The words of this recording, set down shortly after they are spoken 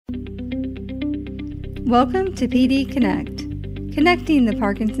Welcome to PD Connect, connecting the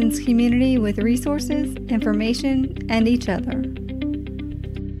Parkinson's community with resources, information, and each other.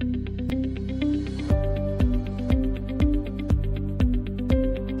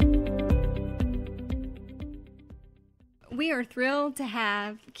 We are thrilled to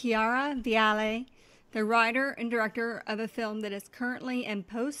have Chiara Viale, the writer and director of a film that is currently in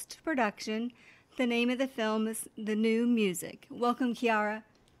post-production. The name of the film is The New Music. Welcome, Chiara.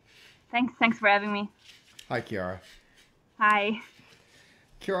 Thanks for having me. Hi, Chiara. Hi.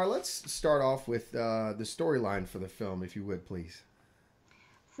 Chiara, let's start off with the storyline for the film, if you would, please.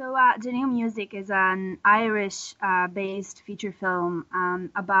 So, The New Music is an Irish-based feature film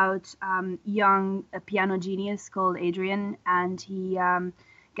about young piano genius called Adrian, and he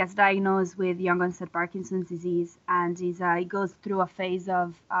gets diagnosed with young onset Parkinson's disease, and he goes through a phase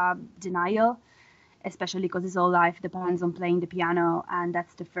of denial, especially because his whole life depends on playing the piano, and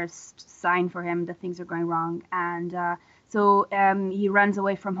that's the first sign for him that things are going wrong. And so he runs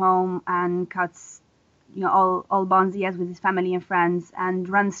away from home and cuts, all bonds he has with his family and friends, and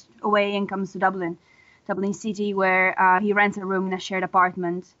runs away and comes to Dublin City, where he rents a room in a shared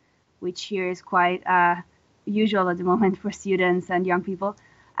apartment, which here is quite usual at the moment for students and young people.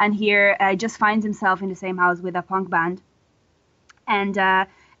 And here he just finds himself in the same house with a punk band, and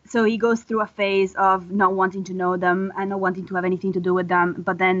so he goes through a phase of not wanting to know them and not wanting to have anything to do with them,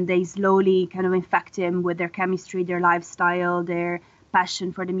 but then they slowly kind of infect him with their chemistry, their lifestyle, their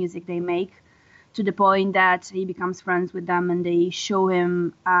passion for the music they make, to the point that he becomes friends with them, and they show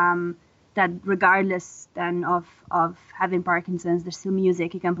him that regardless then of having Parkinson's, there's still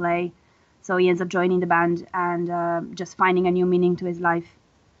music he can play. So he ends up joining the band and just finding a new meaning to his life.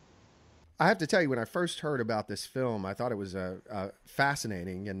 I have to tell you, when I first heard about this film, I thought it was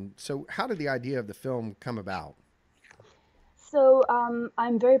fascinating. And so how did the idea of the film come about? So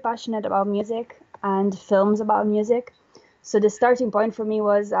I'm very passionate about music and films about music. So the starting point for me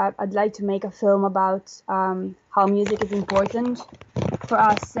was I'd like to make a film about how music is important for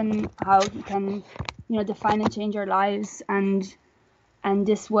us and how it can, define and change our lives. And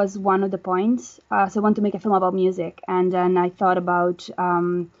this was one of the points. So I want to make a film about music. And then I thought about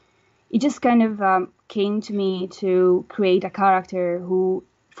it just kind of came to me to create a character who,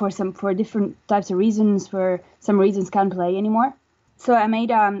 for different types of reasons, for some reasons, can't play anymore. So I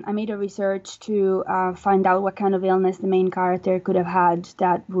made a research to find out what kind of illness the main character could have had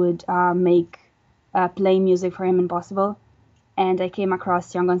that would make playing music for him impossible. And I came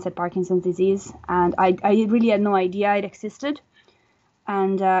across young onset Parkinson's disease, and I really had no idea it existed.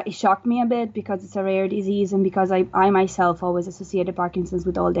 And it shocked me a bit because it's a rare disease, and because I myself always associated Parkinson's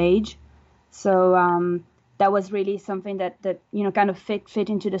with old age. So that was really something that kind of fit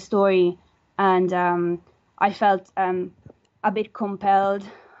into the story. And I felt a bit compelled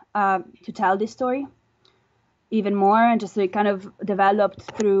to tell this story even more, and just so it kind of developed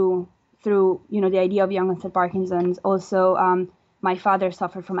through the idea of young onset Parkinson's. Also, my father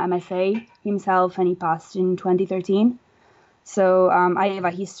suffered from MSA himself, and he passed in 2013. So I have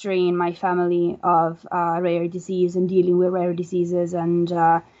a history in my family of rare disease and dealing with rare diseases and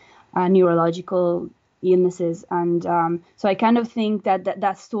neurological illnesses. And so I kind of think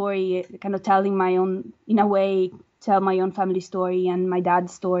that story, kind of telling my own, in a way, tell my own family story and my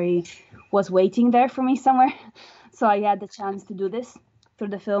dad's story, was waiting there for me somewhere. So I had the chance to do this through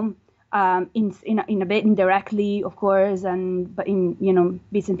the film, in a bit indirectly, of course, but in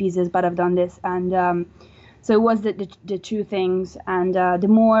bits and pieces. But I've done this, and so it was the two things. And the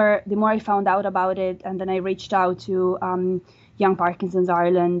more I found out about it, and then I reached out to Young Parkinson's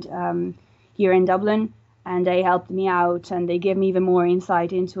Ireland here in Dublin, and they helped me out, and they gave me even more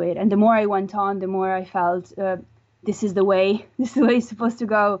insight into it. And the more I went on, the more I felt this is the way it's supposed to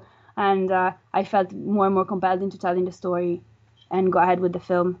go. And I felt more and more compelled into telling the story and go ahead with the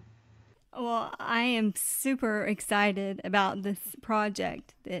film. Well, I am super excited about this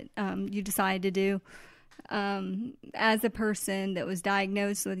project that you decided to do. As a person that was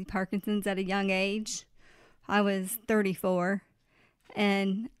diagnosed with Parkinson's at a young age, I was 34,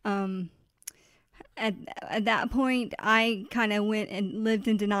 and at that point, I kind of went and lived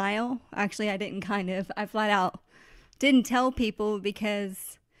in denial. Actually, I flat out didn't tell people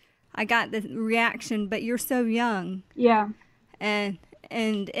because I got the reaction, but you're so young. Yeah. And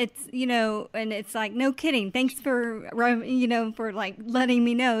it's, and it's like, no kidding. Thanks for like letting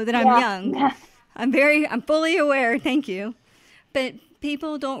me know that I'm young. I'm fully aware. Thank you. But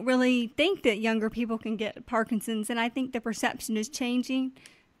people don't really think that younger people can get Parkinson's. And I think the perception is changing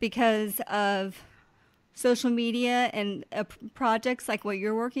because of social media and projects like what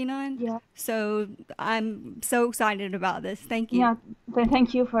you're working on. Yeah. So I'm so excited about this. Thank you. Yeah.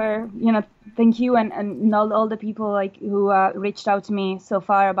 Thank you for, thank you, and all the people like who reached out to me so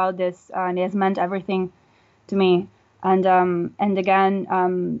far about this, and it has meant everything to me. And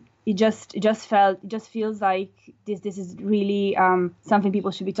again, it just feels like this is really something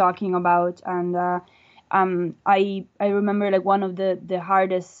people should be talking about. And I remember like one of the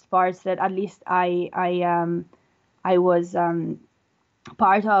hardest parts that at least I was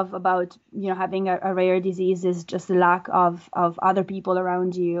part of about having a rare disease is just the lack of other people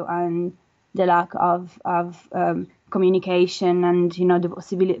around you, and the lack of communication, and the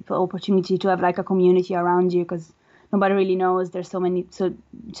possibility opportunity to have like a community around you, because nobody really knows. There's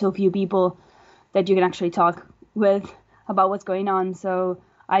so few people that you can actually talk with about what's going on. So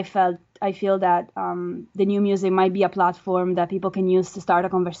I feel that the new music might be a platform that people can use to start a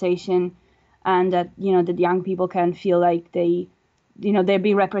conversation, and that that young people can feel like they're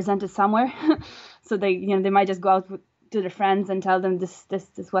being represented somewhere. So they might just go out to their friends and tell them this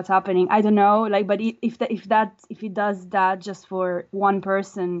is what's happening. I don't know, like, but if it does that just for one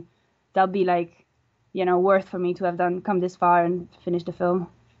person, that'll be like worth for me to have come this far and finish the film.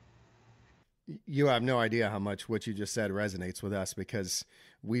 You have no idea how much what you just said resonates with us, because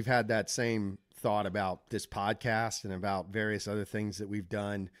we've had that same thought about this podcast and about various other things that we've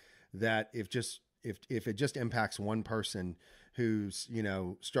done, that if it just impacts one person who's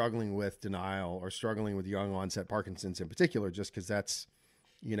struggling with denial or struggling with young onset Parkinson's in particular, just because that's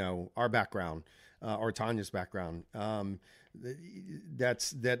our background, or Tanya's background,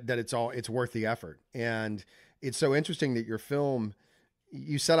 it's worth the effort. And it's so interesting that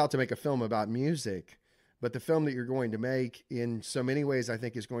you set out to make a film about music, but the film that you're going to make in so many ways, I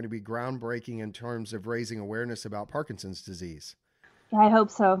think, is going to be groundbreaking in terms of raising awareness about Parkinson's disease. I hope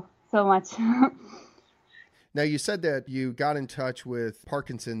so much. Now, you said that you got in touch with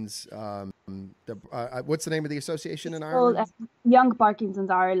Parkinson's. What's the name of the association in Ireland? Called Young Parkinson's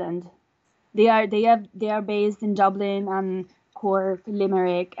Ireland. They are based in Dublin and Cork,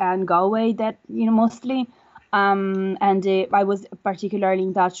 Limerick, and Galway. That mostly. And I was particularly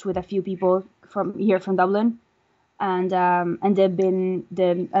in touch with a few people from Dublin, and they've been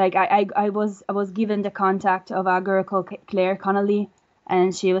I was given the contact of a girl called Claire Connolly,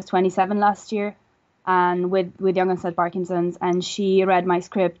 and she was 27 last year, and with young onset Parkinson's, and she read my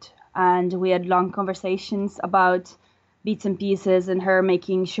script, and we had long conversations about bits and pieces, and her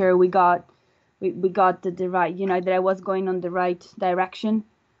making sure we got the right, that I was going on the right direction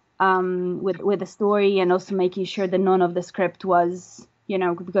with the story, and also making sure that none of the script was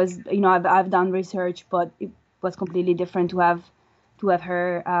because I've done research, but it was completely different to have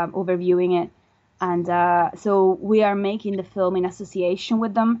her overviewing it. And so we are making the film in association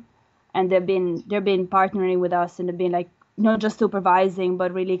with them, and they've been partnering with us, and they've been like not just supervising,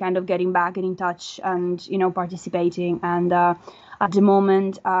 but really kind of getting in touch and participating. And at the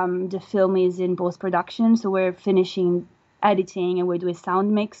moment, the film is in post-production, so we're finishing editing, and we're doing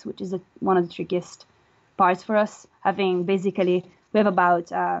sound mix, which is one of the trickiest parts for us. We have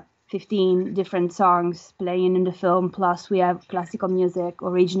about 15 different songs playing in the film, plus we have classical music,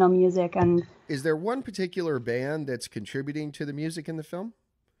 original music. And is there one particular band that's contributing to the music in the film?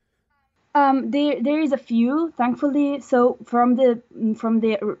 There is a few, thankfully. So from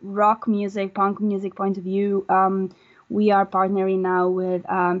the rock music, punk music point of view, we are partnering now with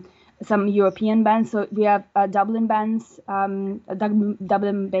some European bands. So we have Dublin bands, a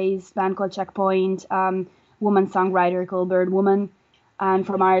Dublin-based band called Checkpoint, woman songwriter called Bird Woman, and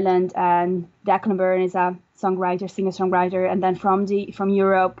from Ireland, and Declan Byrne is a singer-songwriter. And then from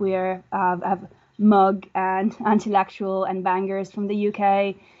Europe, we have Mug and Intellectual and Bangers from the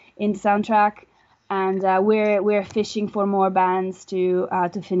UK in the soundtrack, and we're fishing for more bands to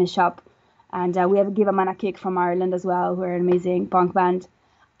finish up. And we have Give a Man a Kick from Ireland as well, who are an amazing punk band.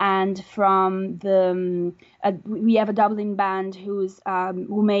 And from we have a Dublin band who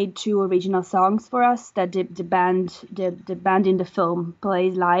made 2 original songs for us that the band in the film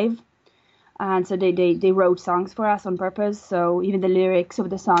plays live, and so they wrote songs for us on purpose. So even the lyrics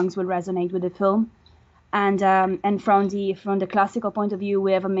of the songs will resonate with the film. And from the classical point of view,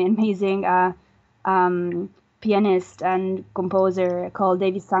 we have an amazing pianist and composer called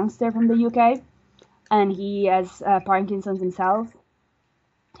David Sangster from the UK, and he has Parkinson's himself.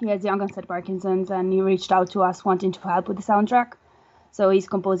 He has young onset Parkinson's, and he reached out to us wanting to help with the soundtrack. So he's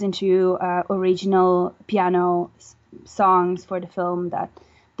composing 2 original piano songs for the film that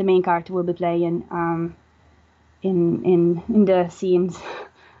the main character will be playing in the scenes.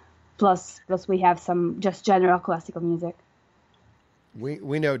 Plus we have some just general classical music.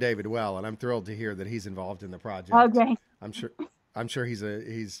 We know David well, and I'm thrilled to hear that he's involved in the project. Oh, great! I'm sure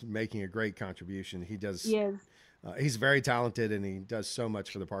he's making a great contribution. He does. Yes. He's very talented, and he does so much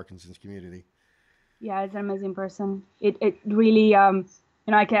for the Parkinson's community. Yeah, he's an amazing person. It really I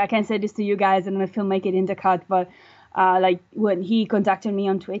can't say this to you guys, and if he'll make it into cut, but like when he contacted me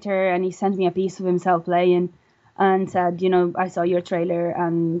on Twitter and he sent me a piece of himself playing and said, I saw your trailer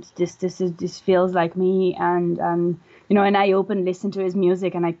and this feels like me, and and I listened to his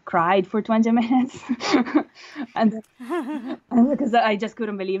music and I cried for 20 minutes and because I just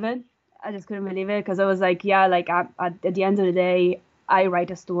couldn't believe it. I just couldn't believe it because I was like, yeah, like at the end of the day, I write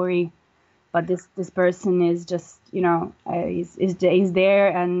a story, but this person is just, he's there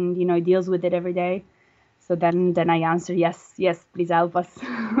and, he deals with it every day. So then I answer, yes, please help us.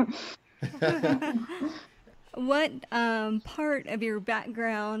 What part of your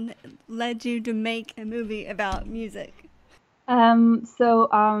background led you to make a movie about music? I'm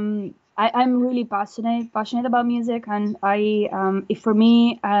really passionate about music, and for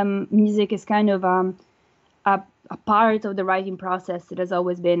me, music is kind of a part of the writing process. It has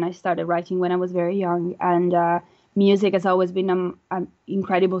always been. I started writing when I was very young, and music has always been an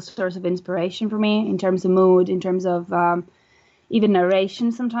incredible source of inspiration for me in terms of mood, in terms of even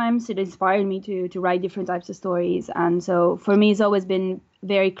narration. Sometimes it inspired me to write different types of stories, and so for me, it's always been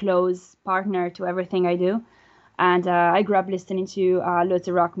very close partner to everything I do. And I grew up listening to loads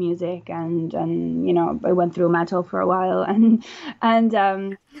of rock music, and I went through metal for a while, and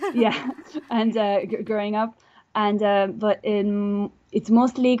yeah, and growing up, and but it's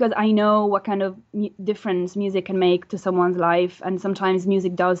mostly because I know what kind of difference music can make to someone's life, and sometimes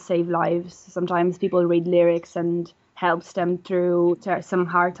music does save lives. Sometimes people read lyrics and helps them through some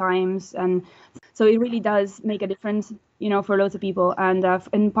hard times, and so it really does make a difference, for lots of people. And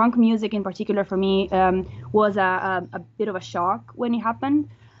punk music in particular for me was a bit of a shock when it happened,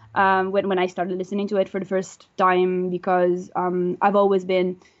 when I started listening to it for the first time, because I've always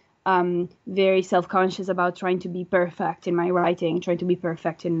been very self-conscious about trying to be perfect in my writing, trying to be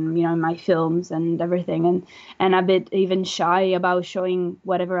perfect in, in my films and everything, and a bit even shy about showing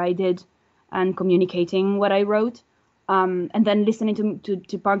whatever I did and communicating what I wrote. And then listening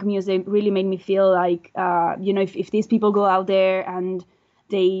to punk music really made me feel like, if these people go out there and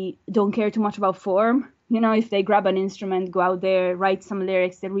they don't care too much about form, if they grab an instrument, go out there, write some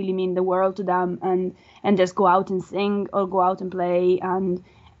lyrics that really mean the world to them, and just go out and sing or go out and play, and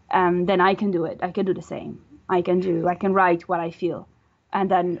then I can do it. I can do the same. I can write what I feel.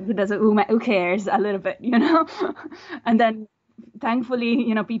 And then who cares a little bit, And then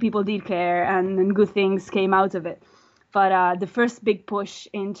thankfully, people did care, and good things came out of it. But the first big push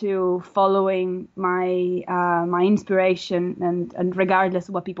into following my my inspiration, and regardless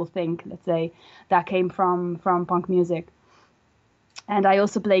of what people think, let's say, that came from punk music. And I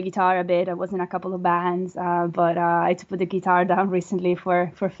also play guitar a bit. I was in a couple of bands, but I had to put the guitar down recently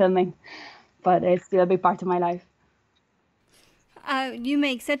for filming. But it's still a big part of my life. You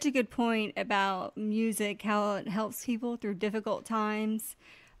make such a good point about music, how it helps people through difficult times.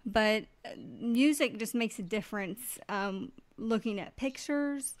 But music just makes a difference. Looking at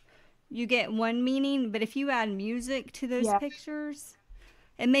pictures, you get one meaning, but if you add music to those pictures,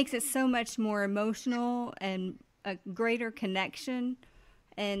 it makes it so much more emotional and a greater connection.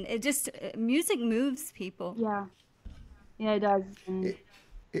 And music moves people. Yeah, it does.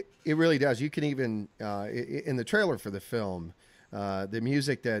 It really does. You can even, in the trailer for the film, the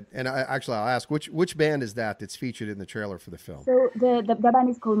music and I'll ask which band is that's featured in the trailer for the film. So the band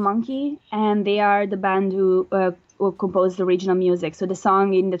is called Monkey, and they are the band who composed the original music. So the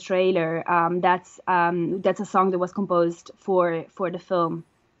song in the trailer, that's a song that was composed for the film.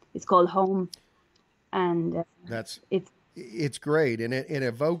 It's called Home, and it's great, and it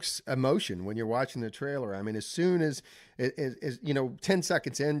evokes emotion when you're watching the trailer. I mean, as soon as 10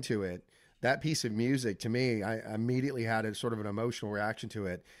 seconds into it, that piece of music, to me, I immediately had a sort of an emotional reaction to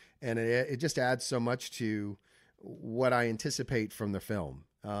it. And it just adds so much to what I anticipate from the film.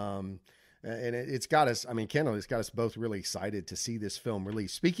 And it's got us, Kendall, it's got us both really excited to see this film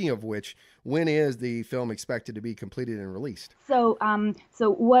released. Speaking of which, when is the film expected to be completed and released? So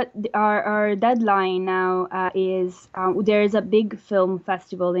what our deadline now is, there's a big film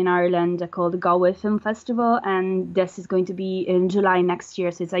festival in Ireland called the Galway Film Festival, and this is going to be in July next year,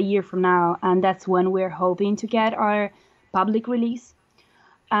 so it's a year from now, and that's when we're hoping to get our public release.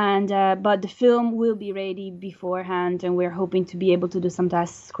 And but the film will be ready beforehand, and we're hoping to be able to do some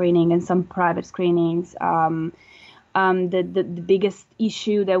test screening and some private screenings. The biggest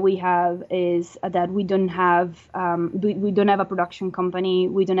issue that we have is that we don't have a production company.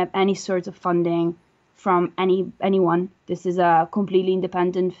 We don't have any sort of funding from anyone. This is a completely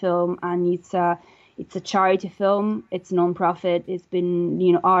independent film, and it's a charity film. It's non-profit. It's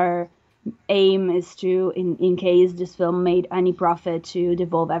been, our aim is to, in case this film made any profit, to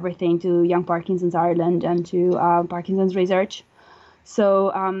devolve everything to Young Parkinson's Ireland and to Parkinson's research.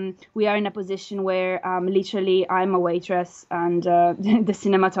 So we are in a position where literally I'm a waitress and the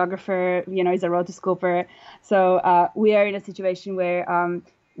cinematographer, is a rotoscoper. So we are in a situation where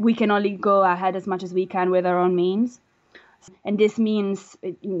we can only go ahead as much as we can with our own means. And this means,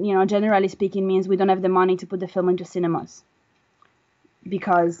 generally speaking, means we don't have the money to put the film into cinemas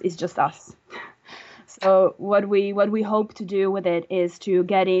because it's just us. So what we hope to do with it is to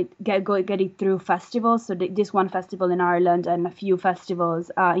get it through festivals. So this one festival in Ireland and a few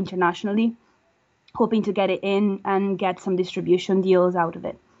festivals internationally, hoping to get it in and get some distribution deals out of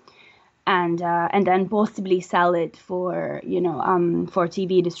it, and then possibly sell it for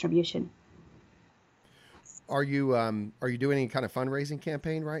TV distribution. Are you doing any kind of fundraising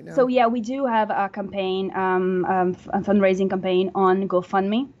campaign right now? So yeah, we do have a campaign, a fundraising campaign on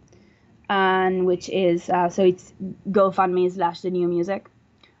GoFundMe. And which is so it's GoFundMe / the new music,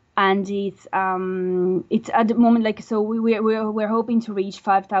 and it's at the moment we're hoping to reach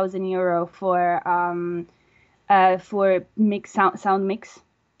 €5,000 for sound mix,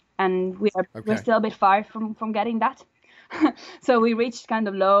 and we're still a bit far from getting that. So we reached kind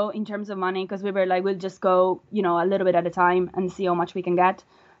of low in terms of money because we were like, we'll just go a little bit at a time and see how much we can get.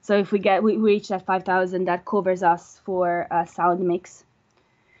 So if we reach that 5,000, that covers us for sound mix.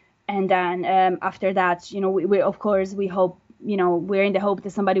 And then after that, we hope, we're in the hope that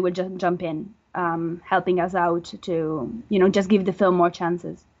somebody will just jump in, helping us out to, just give the film more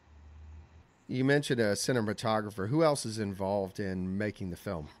chances. You mentioned a cinematographer. Who else is involved in making the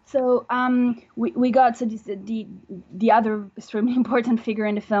film? So we got the other extremely important figure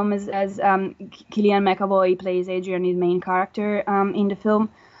in the film is as Cillian McAvoy plays Adrian, his main character in the film.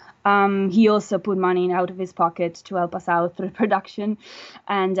 He also put money out of his pocket to help us out through production,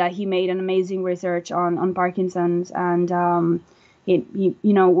 and he made an amazing research on Parkinson's. And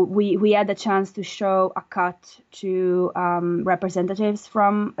we had the chance to show a cut to representatives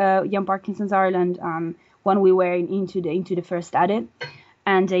from Young Parkinson's Ireland when we were into the first edit,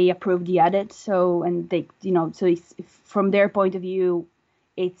 and they approved the edit. So it's, from their point of view,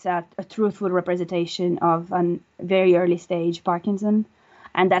 it's a truthful representation of a very early stage Parkinson.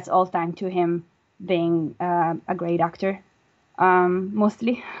 And that's all thanks to him being a great actor,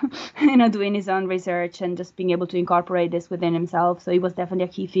 mostly, doing his own research and just being able to incorporate this within himself. So he was definitely a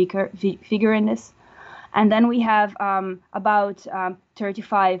key figure in this. And then we have about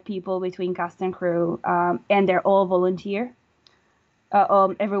 35 people between cast and crew, and they're all volunteer.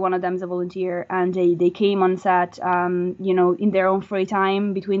 Every one of them is a volunteer, and they came on set, in their own free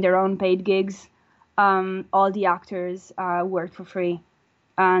time, between their own paid gigs. All the actors worked for free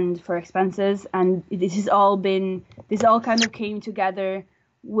and for expenses, and this all kind of came together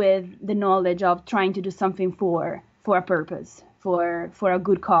with the knowledge of trying to do something for a purpose, for a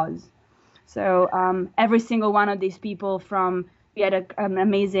good cause. So every single one of these people, we had an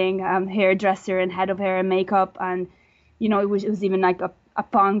amazing hairdresser and head of hair and makeup, and it was even like a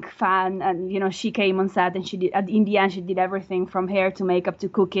punk fan, and she came on set and she did, in the end she did everything from hair to makeup to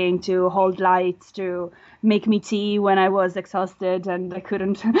cooking to hold lights to make me tea when I was exhausted and I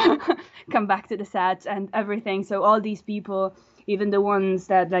couldn't come back to the set and everything. So all these people, even the ones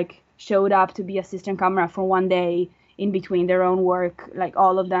that showed up to be assistant camera for one day in between their own work,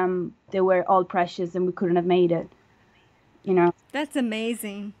 all of them, they were all precious, and we couldn't have made it. That's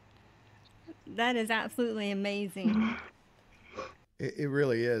amazing. That is absolutely amazing. It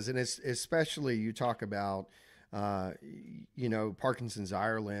really is. And it's especially, you talk about, Parkinson's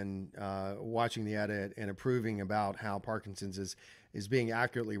Ireland, watching the edit and approving about how Parkinson's is being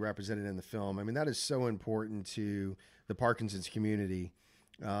accurately represented in the film. I mean, that is so important to the Parkinson's community,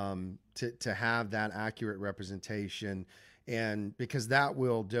 to have that accurate representation. And because that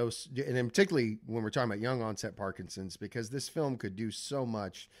will dose, and particularly when we're talking about young onset Parkinson's, because this film could do so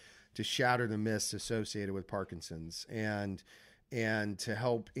much to shatter the myths associated with Parkinson's and to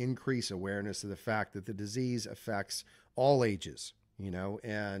help increase awareness of the fact that the disease affects all ages,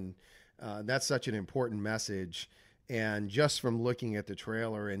 and that's such an important message. And just from looking at the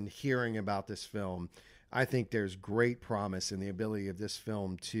trailer and hearing about this film, I think there's great promise in the ability of this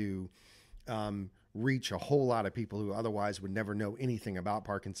film to reach a whole lot of people who otherwise would never know anything about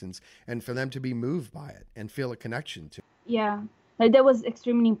Parkinson's, and for them to be moved by it and feel a connection to it. Yeah. That was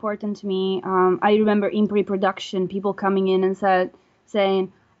extremely important to me. I remember in pre-production, people coming in and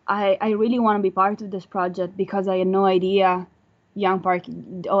saying, I really want to be part of this project because I had no idea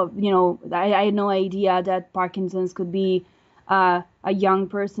I had no idea that Parkinson's could be a young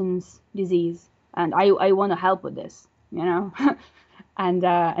person's disease. And I want to help with this,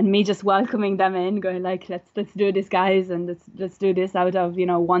 and me just welcoming them in, going like, let's do this, guys, and let's do this out of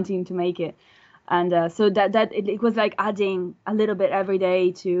wanting to make it. And so that it was like adding a little bit every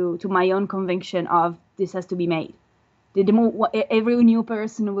day to my own conviction of this has to be made. Every new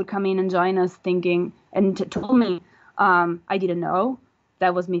person who would come in and join us thinking and told me, I didn't know.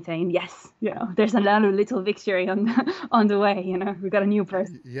 That was me saying, yes, there's another little victory on the way. We got a new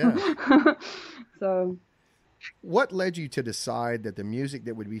person. Yeah. So, what led you to decide that the music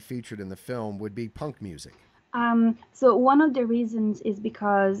that would be featured in the film would be punk music? So one of the reasons is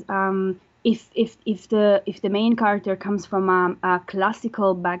because if the main character comes from a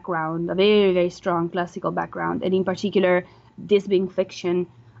classical background, a very, very strong classical background, and in particular this being fiction,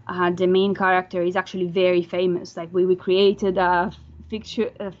 the main character is actually very famous. Like we created a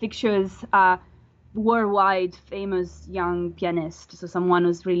fictitious worldwide famous young pianist, so someone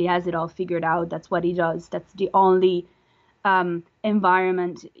who's really has it all figured out. That's what he does. That's the only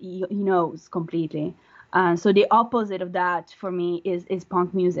environment he knows completely. So the opposite of that for me is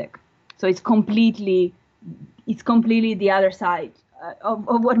punk music. So it's completely the other side of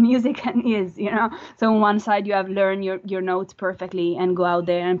what music is, So on one side you have learned your notes perfectly and go out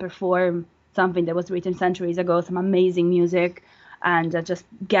there and perform something that was written centuries ago, some amazing music, and just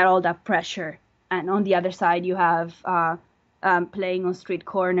get all that pressure. And on the other side you have playing on street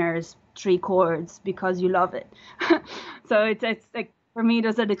corners 3 chords because you love it. So it's like, for me,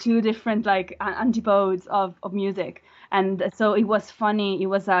 those are the 2 different like antipodes of music. And so it was funny. It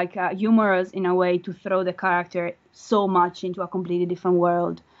was like humorous in a way to throw the character so much into a completely different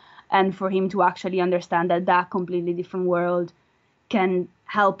world, and for him to actually understand that completely different world can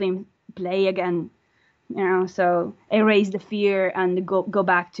help him play again. So erase the fear and go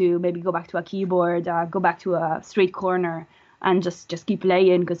back to a keyboard, go back to a street corner, and just keep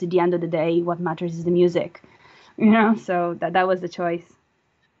playing, because at the end of the day, what matters is the music. So that was the choice.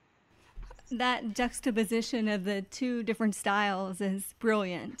 That juxtaposition of the 2 different styles is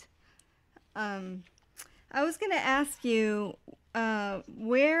brilliant. I was going to ask you,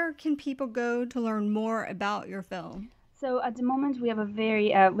 where can people go to learn more about your film? So at the moment, we have a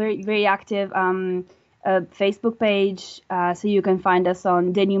very, very active Facebook page. So you can find us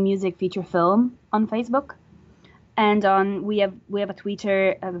on The New Music Feature Film on Facebook. And we have a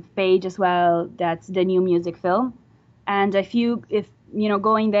Twitter page as well. That's The New Music Film. And if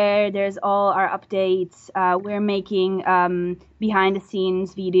going there's all our updates. We're making behind the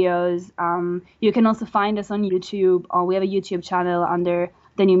scenes videos. You can also find us on YouTube. We have a YouTube channel under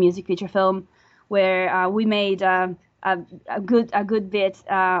The New Music Feature Film, where we made a good bit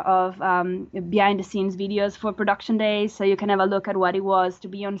of behind the scenes videos for production days. So you can have a look at what it was to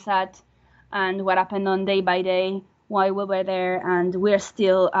be on set and what happened on day by day while we were there. And we're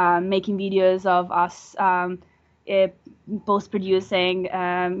still making videos of us post-producing,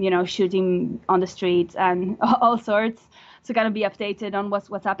 shooting on the streets and all sorts. So kind of be updated on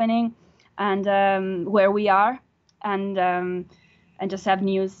what's happening and where we are, and just have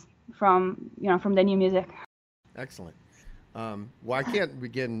news from the new music. Excellent. Well, I can't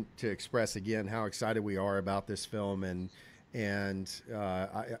begin to express again how excited we are about this film, and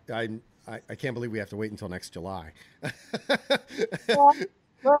I can't believe we have to wait until next July.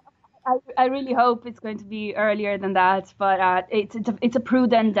 Well, I really hope it's going to be earlier than that, but it's a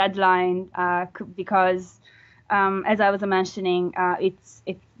prudent deadline because, as I was mentioning,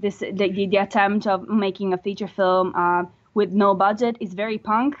 the attempt of making a feature film with no budget is very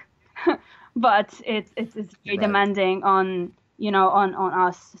punk, but it's very demanding on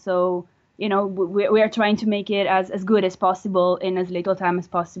us. So we are trying to make it as good as possible in as little time as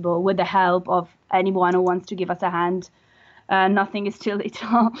possible, with the help of anyone who wants to give us a hand. Nothing is too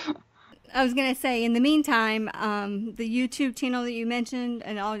little. I was going to say, in the meantime, the YouTube channel that you mentioned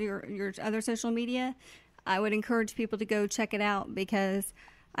and all your other social media, I would encourage people to go check it out, because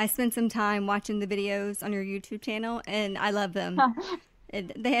I spent some time watching the videos on your YouTube channel and I love them.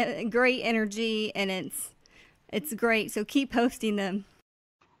 They have great energy and it's great. So keep posting them.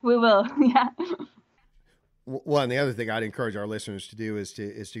 We will, yeah. Well, and the other thing I'd encourage our listeners to do is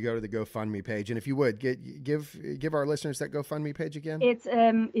to go to the GoFundMe page, and if you would give our listeners that GoFundMe page again. It's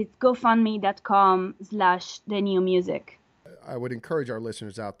gofundme.com/thenewmusic. I would encourage our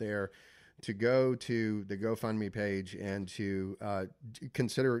listeners out there to go to the GoFundMe page and to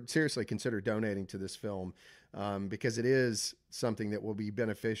seriously consider donating to this film, because it is something that will be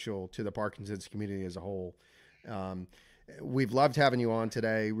beneficial to the Parkinson's community as a whole. We've loved having you on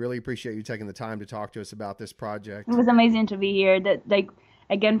today. Really appreciate you taking the time to talk to us about this project. It was amazing to be here.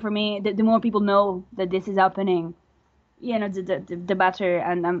 Again, for me, the more people know that this is happening, the better.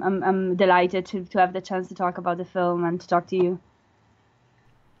 And I'm delighted to have the chance to talk about the film and to talk to you.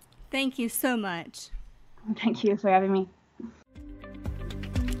 Thank you so much. Thank you for having me.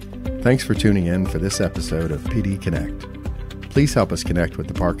 Thanks for tuning in for this episode of PD Connect. Please help us connect with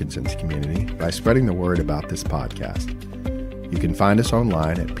the Parkinson's community by spreading the word about this podcast. You can find us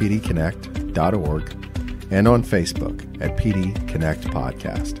online at pdconnect.org and on Facebook at PD Connect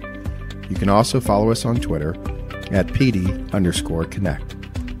Podcast. You can also follow us on Twitter at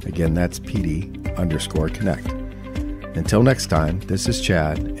PD_Connect. Again, that's PD_Connect. Until next time, this is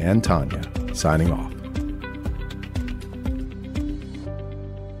Chad and Tanya signing off.